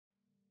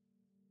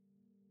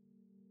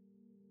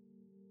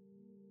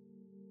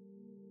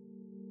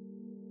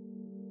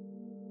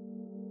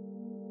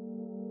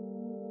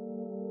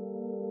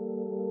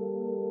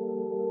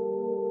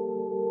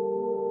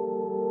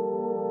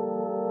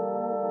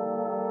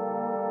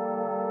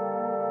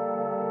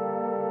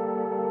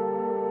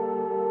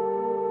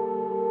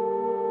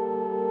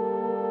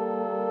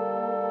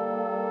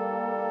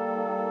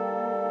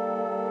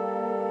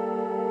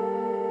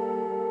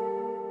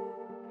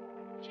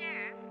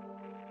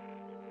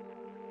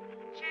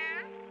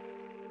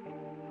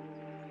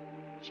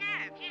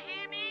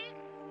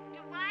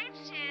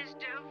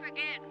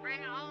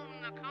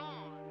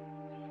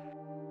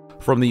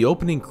From the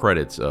opening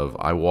credits of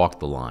I Walk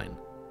the Line,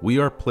 we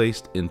are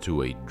placed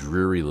into a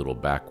dreary little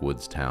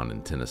backwoods town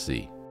in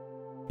Tennessee.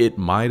 It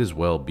might as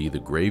well be the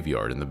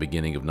graveyard in the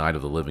beginning of Night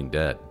of the Living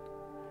Dead.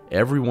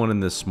 Everyone in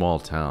this small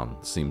town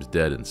seems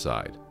dead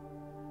inside.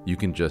 You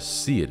can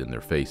just see it in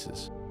their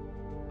faces.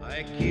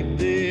 I keep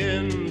the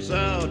ends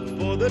out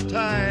for the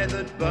tie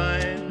that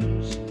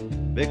binds,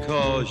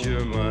 because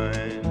you're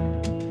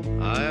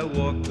mine, I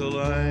walk the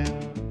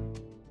line.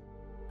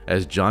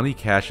 As Johnny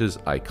Cash's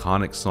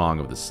iconic song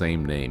of the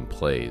same name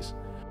plays,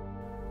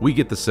 we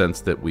get the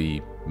sense that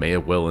we may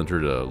have well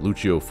entered a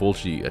Lucio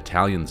Fulci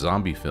Italian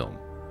zombie film,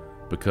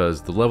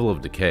 because the level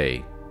of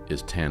decay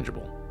is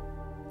tangible.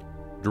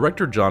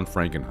 Director John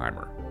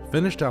Frankenheimer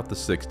finished out the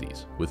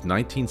 60s with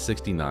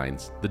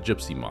 1969's The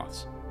Gypsy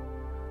Moths.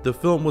 The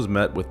film was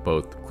met with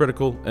both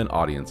critical and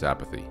audience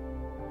apathy.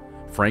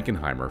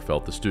 Frankenheimer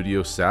felt the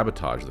studio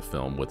sabotaged the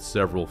film with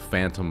several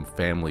phantom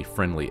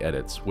family-friendly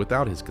edits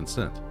without his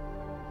consent.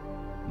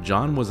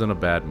 John was in a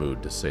bad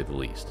mood, to say the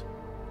least.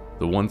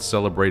 The once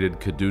celebrated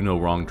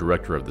could-do-no-wrong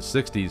director of the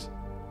 60s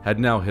had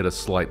now hit a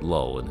slight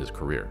lull in his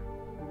career.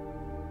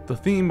 The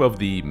theme of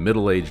the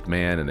middle-aged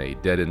man in a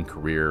dead-end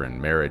career and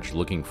marriage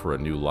looking for a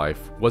new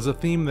life was a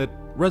theme that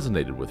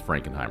resonated with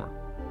Frankenheimer.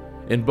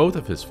 In both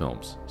of his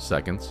films,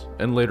 Seconds,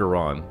 and later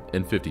on,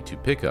 in 52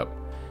 Pickup,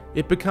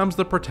 it becomes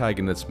the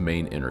protagonist's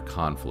main inner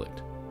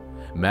conflict.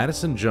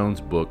 Madison Jones'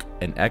 book,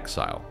 An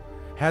Exile,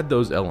 had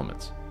those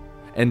elements,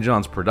 and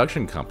John's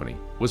production company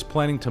was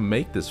planning to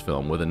make this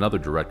film with another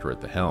director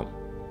at the helm.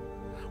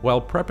 While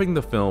prepping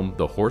the film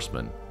The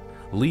Horseman,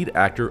 lead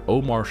actor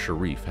Omar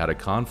Sharif had a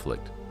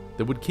conflict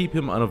that would keep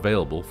him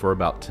unavailable for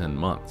about 10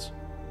 months.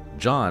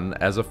 John,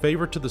 as a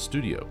favor to the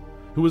studio,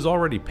 who was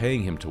already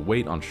paying him to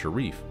wait on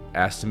Sharif,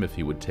 asked him if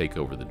he would take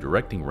over the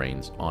directing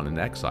reins on An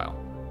Exile,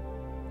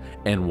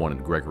 and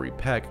wanted Gregory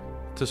Peck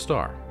to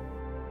star.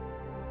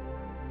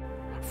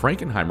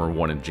 Frankenheimer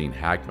wanted Gene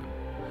Hackman,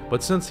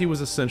 but since he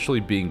was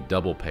essentially being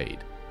double paid,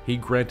 he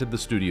granted the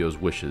studio's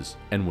wishes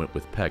and went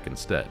with Peck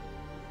instead.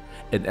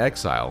 An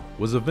Exile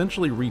was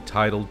eventually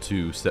retitled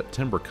to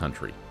September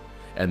Country,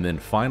 and then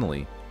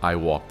finally I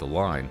Walk the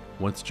Line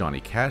once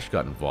Johnny Cash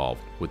got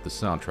involved with the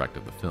soundtrack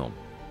of the film.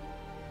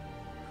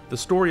 The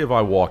story of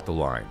I Walk the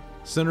Line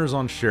centers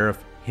on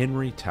Sheriff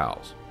Henry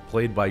Towles,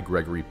 played by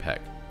Gregory Peck,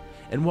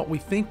 and what we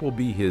think will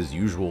be his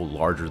usual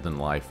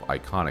larger-than-life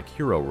iconic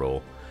hero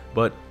role,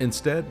 but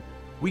instead,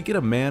 we get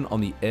a man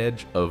on the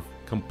edge of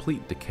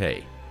complete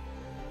decay.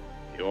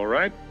 You all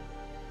right?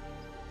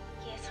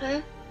 Yes,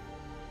 sir.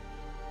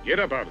 Get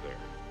up out of there.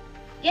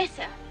 Yes,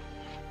 sir.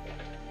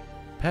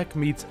 Peck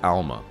meets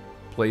Alma,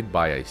 played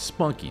by a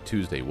spunky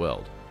Tuesday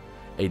Weld,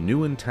 a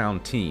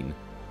new-in-town teen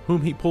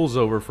whom he pulls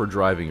over for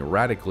driving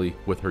erratically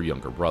with her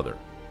younger brother.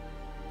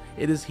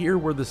 It is here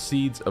where the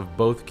seeds of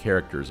both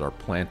characters are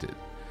planted,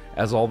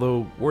 as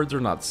although words are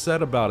not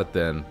said about it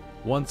then,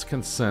 one's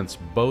can sense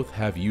both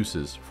have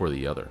uses for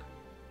the other.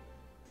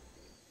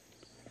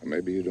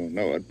 Maybe you don't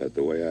know it, but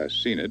the way I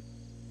seen it,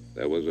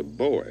 there was a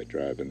boy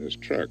driving this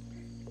truck.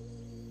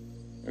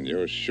 And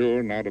you're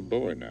sure not a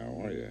boy now,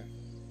 are you?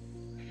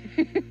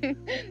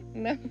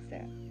 No,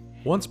 sir.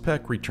 Once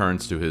Peck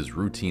returns to his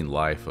routine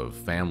life of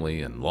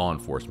family and law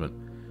enforcement,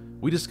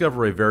 we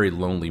discover a very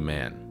lonely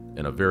man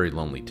in a very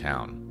lonely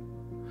town.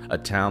 A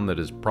town that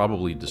has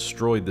probably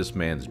destroyed this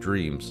man's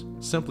dreams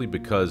simply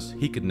because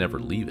he could never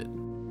leave it.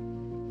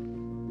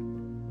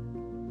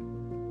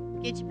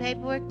 Get your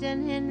paperwork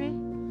done, Henry?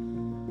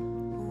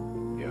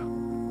 Yeah.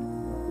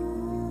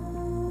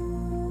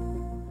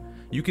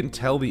 You can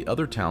tell the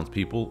other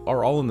townspeople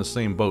are all in the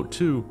same boat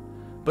too,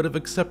 but have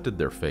accepted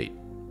their fate.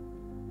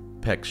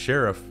 Peck's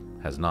sheriff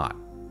has not.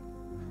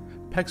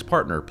 Peck's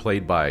partner,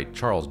 played by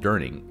Charles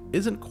Durning,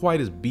 isn't quite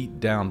as beat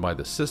down by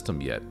the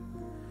system yet.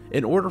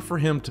 In order for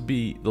him to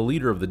be the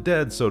leader of the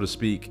dead, so to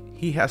speak,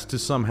 he has to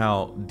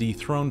somehow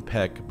dethrone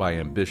Peck by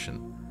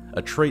ambition,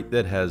 a trait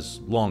that has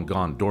long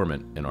gone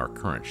dormant in our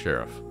current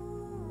sheriff.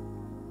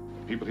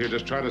 People here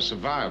just try to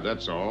survive,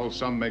 that's all.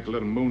 Some make a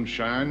little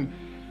moonshine,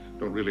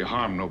 don't really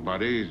harm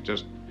nobody,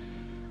 just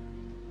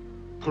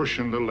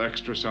pushing a little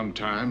extra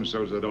sometimes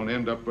so they don't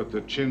end up with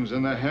their chins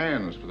in their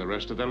hands for the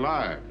rest of their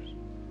lives.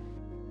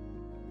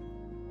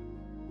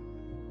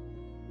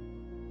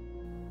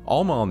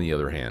 Alma, on the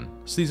other hand,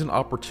 sees an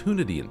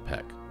opportunity in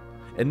Peck,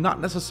 and not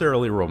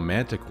necessarily a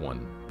romantic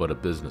one, but a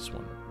business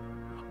one.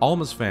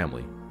 Alma's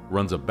family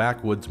runs a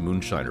backwoods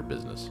moonshiner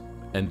business,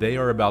 and they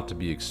are about to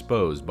be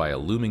exposed by a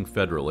looming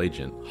federal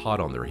agent hot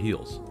on their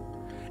heels.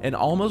 And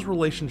Alma's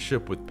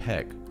relationship with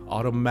Peck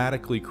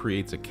automatically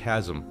creates a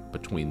chasm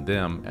between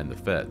them and the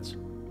feds.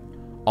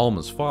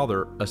 Alma's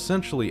father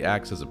essentially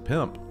acts as a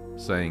pimp,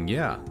 saying,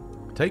 "Yeah,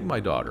 take my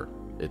daughter,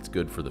 it's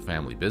good for the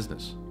family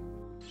business."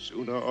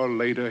 Sooner or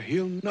later,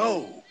 he'll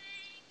know.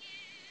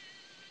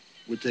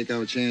 We'll take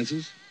our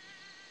chances.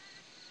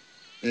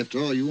 After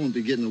all, you won't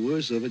be getting the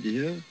worst of it,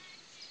 you hear?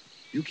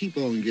 You keep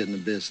on getting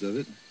the best of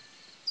it.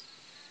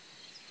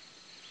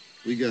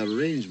 We got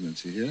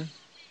arrangements, you hear?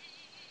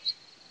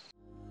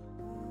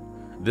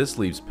 This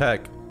leaves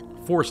Peck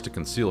forced to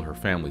conceal her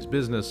family's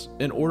business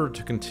in order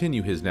to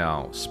continue his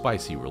now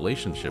spicy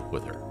relationship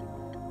with her.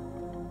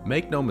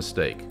 Make no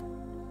mistake,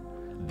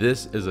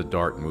 this is a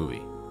dark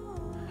movie.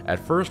 At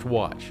first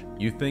watch,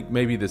 you think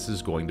maybe this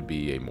is going to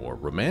be a more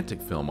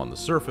romantic film on the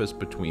surface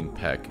between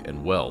Peck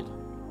and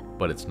Weld,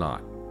 but it's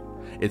not.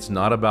 It's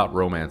not about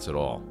romance at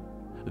all.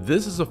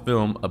 This is a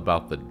film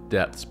about the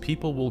depths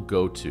people will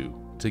go to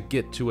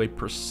get to a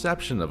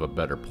perception of a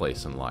better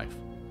place in life,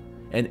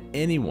 and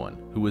anyone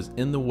who is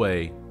in the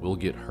way will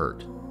get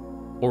hurt,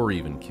 or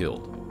even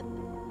killed.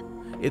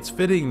 It's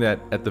fitting that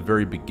at the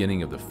very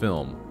beginning of the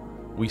film,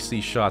 we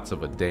see shots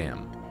of a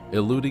dam,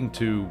 alluding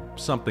to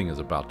something is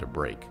about to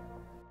break.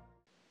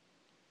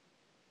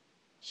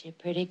 She a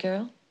pretty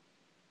girl?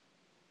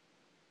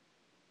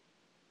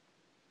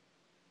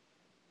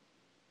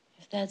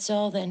 If that's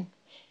all, then,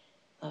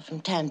 well,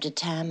 from time to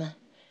time, a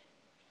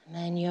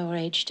man your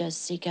age does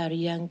seek out a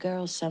young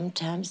girl.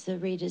 Sometimes the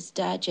Reader's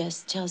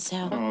Digest tells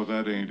how... Oh,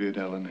 that ain't it,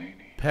 Ellen Haney.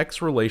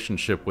 Peck's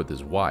relationship with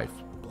his wife,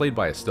 played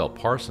by Estelle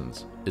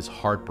Parsons, is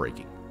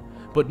heartbreaking.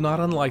 But not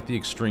unlike the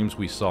extremes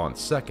we saw in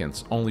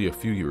Seconds only a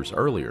few years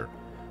earlier,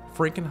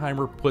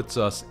 Frankenheimer puts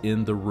us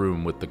in the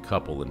room with the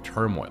couple in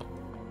turmoil.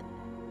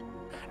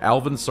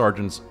 Alvin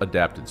Sargent's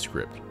adapted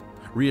script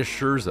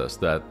reassures us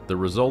that the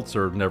results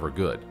are never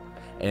good,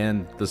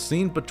 and the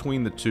scene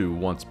between the two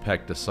once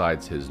Peck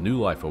decides his new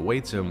life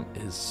awaits him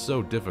is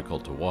so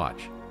difficult to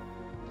watch.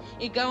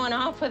 You going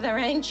off with her,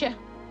 ain't you?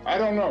 I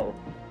don't know.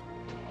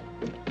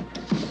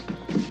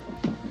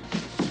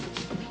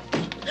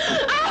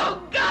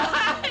 Oh,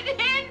 God,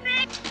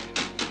 Henry!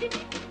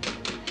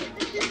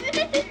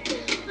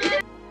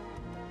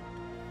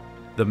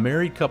 The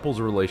married couple's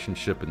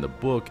relationship in the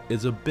book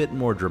is a bit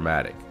more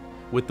dramatic,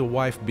 with the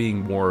wife being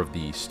more of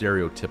the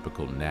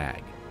stereotypical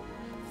nag.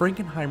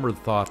 Frankenheimer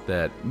thought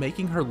that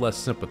making her less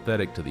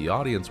sympathetic to the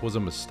audience was a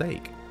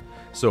mistake,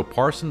 so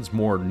Parsons'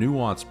 more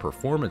nuanced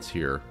performance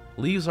here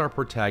leaves our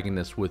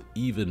protagonist with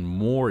even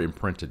more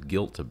imprinted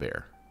guilt to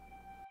bear.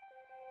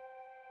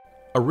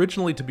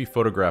 Originally to be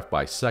photographed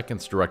by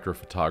Seconds director of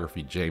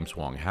photography James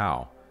Wong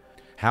Howe,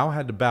 Howe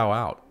had to bow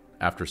out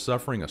after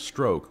suffering a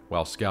stroke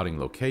while scouting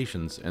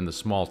locations in the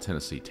small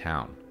Tennessee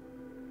town.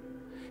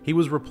 He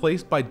was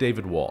replaced by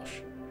David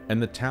Walsh,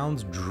 and the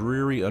town's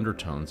dreary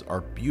undertones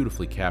are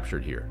beautifully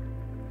captured here.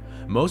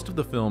 Most of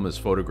the film is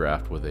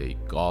photographed with a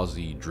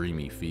gauzy,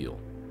 dreamy feel.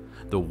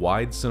 The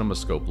wide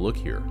cinemascope look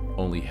here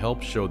only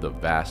helps show the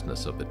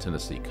vastness of the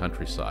Tennessee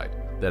countryside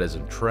that has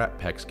entrapped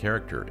Peck's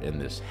character in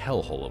this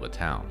hellhole of a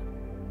town.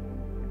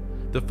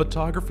 The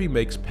photography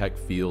makes Peck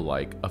feel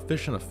like a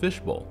fish in a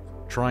fishbowl,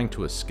 trying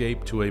to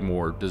escape to a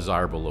more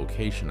desirable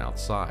location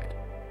outside.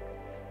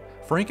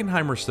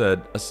 Frankenheimer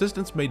said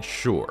assistants made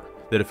sure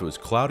that if it was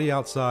cloudy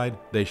outside,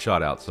 they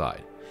shot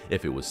outside.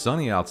 If it was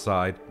sunny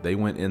outside, they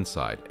went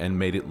inside and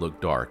made it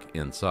look dark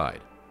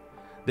inside.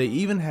 They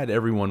even had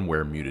everyone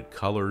wear muted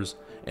colors,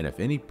 and if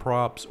any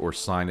props or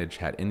signage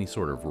had any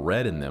sort of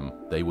red in them,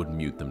 they would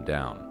mute them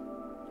down.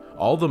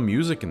 All the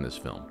music in this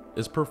film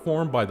is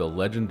performed by the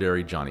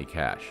legendary Johnny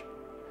Cash.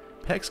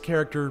 Peck's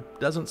character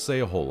doesn't say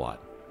a whole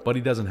lot, but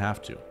he doesn't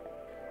have to.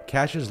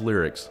 Cash's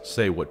lyrics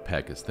say what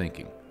Peck is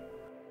thinking.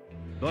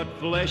 But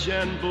flesh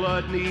and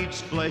blood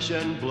needs flesh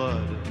and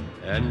blood,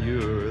 and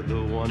you're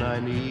the one I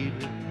need.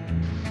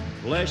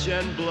 Flesh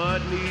and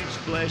blood needs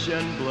flesh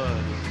and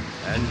blood,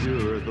 and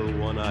you're the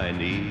one I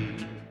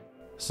need.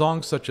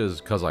 Songs such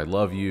as 'Cause I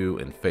Love You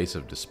and Face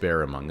of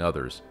Despair, among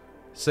others,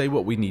 say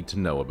what we need to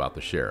know about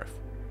the sheriff.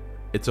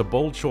 It's a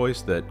bold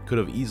choice that could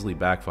have easily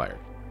backfired,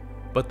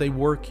 but they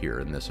work here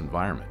in this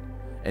environment,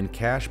 and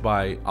Cash,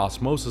 by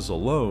osmosis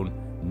alone,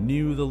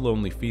 knew the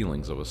lonely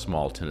feelings of a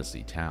small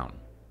Tennessee town.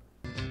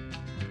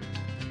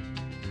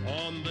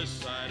 On this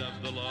side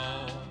of the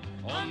law,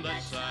 on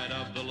that side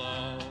of the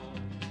law,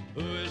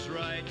 who is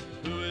right,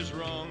 who is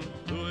wrong,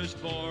 who is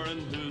for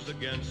and who's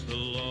against the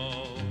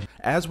law.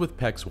 As with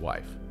Peck's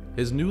wife,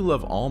 his new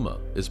love Alma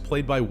is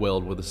played by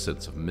Weld with a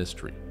sense of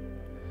mystery.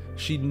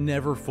 She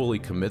never fully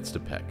commits to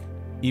Peck,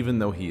 even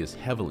though he is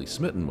heavily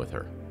smitten with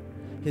her.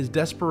 His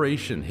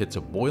desperation hits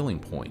a boiling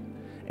point,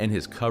 and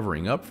his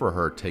covering up for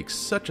her takes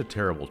such a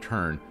terrible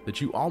turn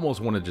that you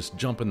almost want to just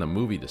jump in the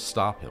movie to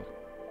stop him.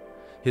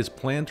 His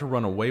plan to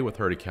run away with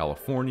her to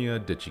California,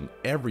 ditching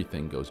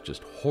everything, goes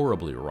just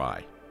horribly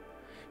awry.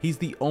 He's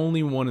the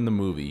only one in the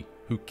movie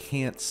who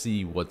can't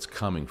see what's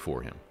coming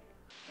for him.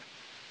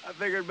 I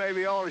figured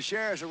maybe all the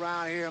sheriffs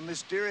around here are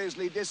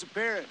mysteriously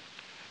disappearing,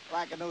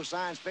 like in those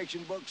science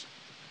fiction books.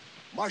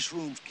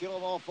 Mushrooms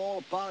killing off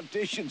all the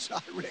politicians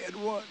I read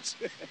once.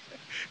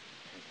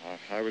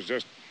 I was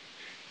just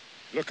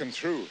looking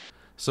through.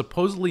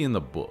 Supposedly in the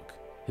book,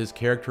 his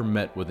character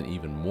met with an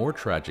even more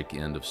tragic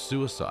end of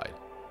suicide.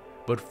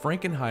 But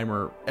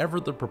Frankenheimer, ever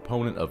the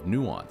proponent of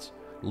nuance,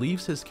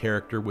 leaves his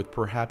character with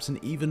perhaps an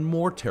even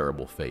more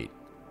terrible fate.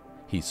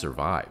 He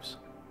survives.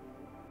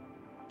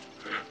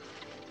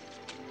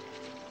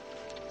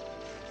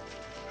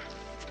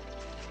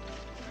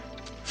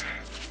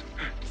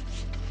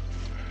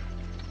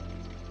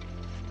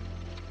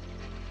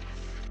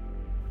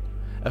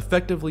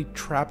 effectively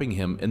trapping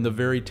him in the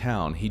very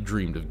town he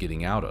dreamed of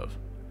getting out of.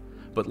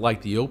 But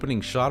like the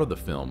opening shot of the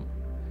film,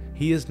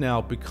 he has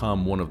now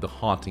become one of the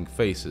haunting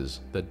faces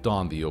that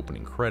don the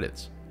opening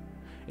credits.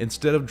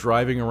 Instead of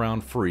driving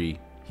around free,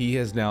 he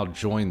has now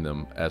joined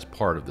them as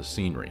part of the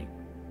scenery.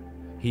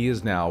 He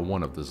is now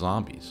one of the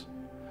zombies,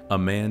 a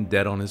man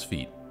dead on his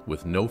feet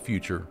with no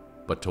future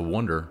but to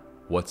wonder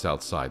what's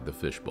outside the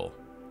fishbowl.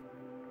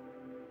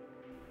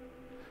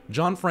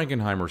 John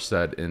Frankenheimer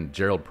said in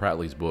Gerald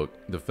Pratley's book,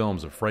 The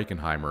Films of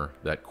Frankenheimer,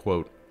 that,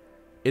 quote,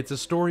 "It's a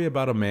story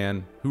about a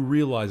man who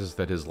realizes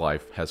that his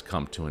life has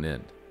come to an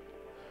end.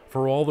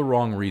 For all the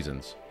wrong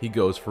reasons, he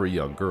goes for a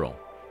young girl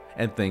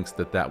and thinks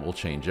that that will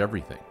change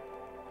everything.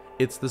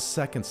 It's the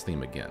seconds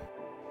theme again.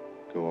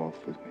 Go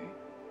off with me.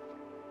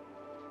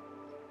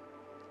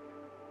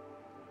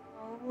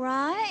 All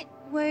right.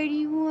 Where do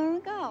you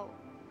want to go?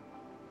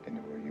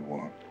 Anywhere you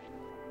want.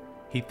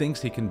 He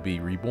thinks he can be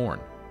reborn,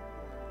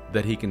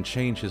 that he can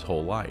change his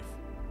whole life.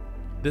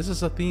 This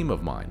is a theme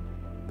of mine,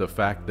 the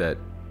fact that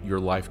your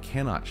life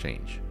cannot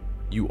change.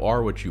 You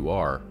are what you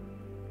are,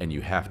 and you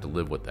have to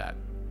live with that."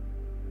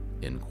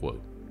 End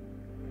quote.